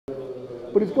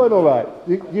but it's going all right.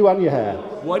 You and your hair.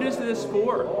 What is this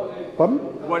for? Pardon?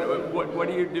 What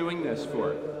are you doing this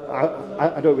for?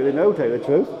 I don't really know, to tell you the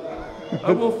truth.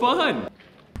 Oh, well, fun.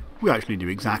 We actually knew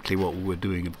exactly what we were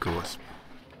doing, of course.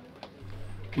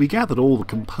 We gathered all the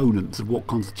components of what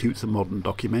constitutes a modern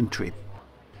documentary.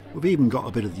 We've even got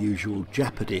a bit of the usual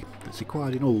jeopardy that's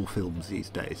required in all films these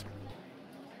days.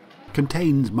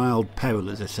 Contains mild peril,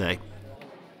 as I say.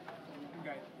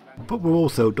 But we're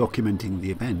also documenting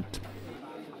the event.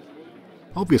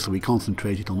 Obviously we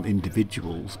concentrated on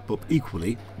individuals, but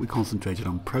equally we concentrated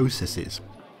on processes.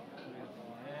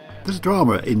 There's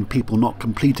drama in people not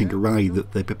completing a ride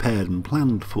that they prepared and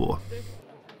planned for.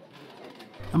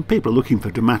 And people are looking for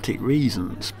dramatic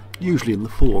reasons, usually in the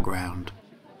foreground.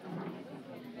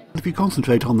 If you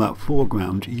concentrate on that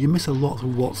foreground, you miss a lot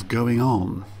of what's going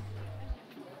on.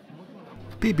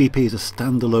 PBP is a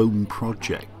standalone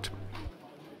project.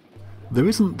 There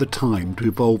isn't the time to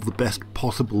evolve the best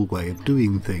possible way of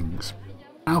doing things.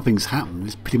 How things happen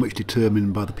is pretty much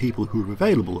determined by the people who are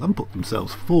available and put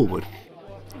themselves forward,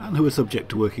 and who are subject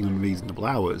to working on reasonable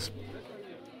hours.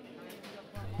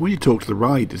 When you talk to the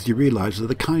riders, you realise they're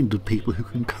the kind of people who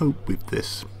can cope with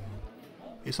this.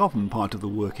 It's often part of the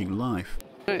working life.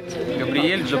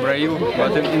 Gabriel, Gabriel,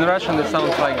 but in Russian it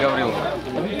sounds like Gabriel.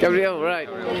 Gabriel, right.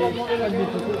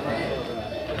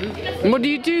 And what do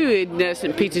you do in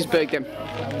St. Petersburg then?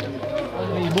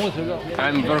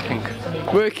 I'm working.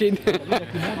 Working?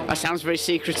 That sounds very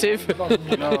secretive.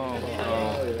 No,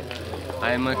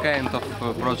 I'm a kind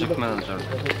of project manager.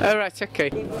 Oh right, okay.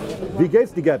 Wie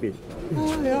geht's dir, Gabi?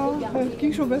 Oh, ja,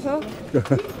 ging schon besser.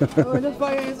 Aber das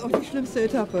war ja jetzt auch die schlimmste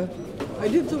Etappe. I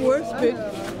did the worst bit,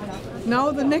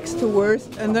 now the next to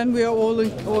worst, and then we are all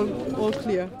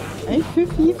clear.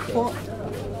 8:50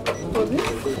 for this?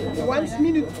 1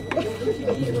 minute.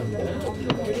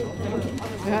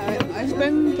 I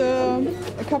spent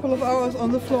a couple of hours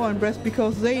on the floor in Brest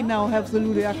because they now have the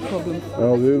Ludiac problem.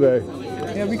 Oh, do they?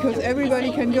 Yeah, because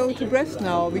everybody can go to Brest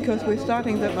now because we're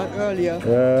starting that much earlier.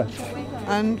 Yeah.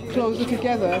 And closer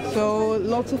together. So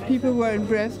lots of people were in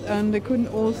Brest and they couldn't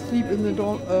all sleep in the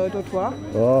dortoir.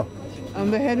 Oh.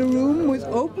 And they had a room with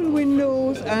open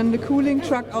windows and the cooling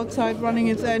truck outside running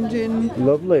its engine.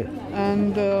 Lovely.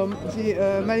 And the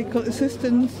medical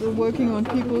assistants working on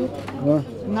people.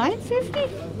 9.50?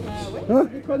 Huh?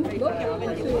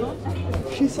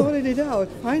 She sorted it out,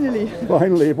 finally.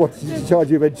 Finally, what did she charge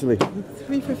you eventually?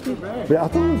 3.50. But I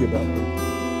told you that.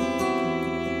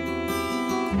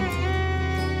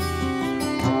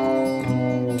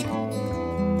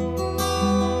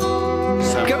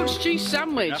 Goat's cheese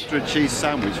sandwich. After a cheese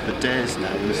sandwich for days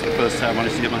now, this is the first time I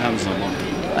managed to get my hands on one.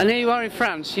 And here you are in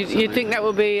France. You'd think that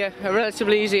would be a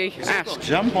relatively easy ask. It's got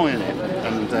jam on in it,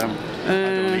 and I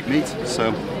don't eat meat,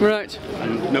 so right.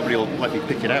 And nobody will let me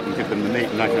pick it out and give them the meat,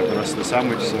 and I can have the rest of the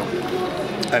sandwich. So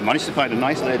I managed to find a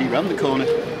nice lady round the corner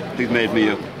who'd made me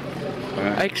a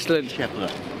excellent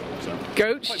shepherd. So.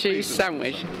 Goat's cheese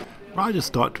sandwich. Riders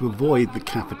start to avoid the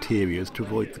cafeterias to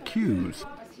avoid the queues,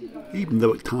 even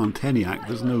though at Tanteniac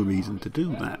there's no reason to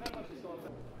do that.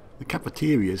 The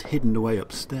cafeteria is hidden away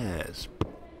upstairs,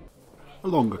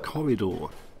 along a corridor.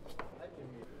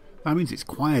 That means it's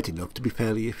quiet enough to be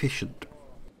fairly efficient.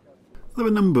 There are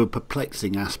a number of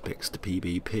perplexing aspects to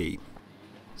PBP.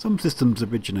 Some systems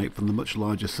originate from the much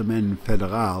larger Semaine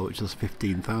Fédérale, which has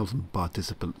 15,000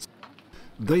 participants.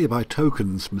 They buy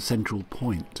tokens from a central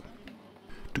point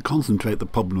to concentrate the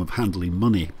problem of handling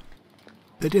money.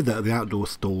 They did that at the outdoor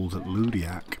stalls at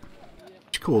Ludiac,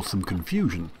 which caused some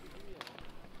confusion.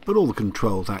 But all the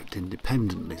controls act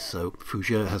independently, so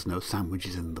Fougère has no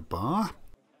sandwiches in the bar,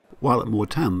 while at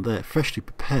Mortain they're freshly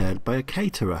prepared by a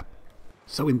caterer.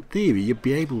 So in theory you'd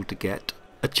be able to get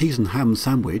a cheese and ham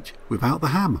sandwich without the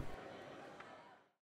ham.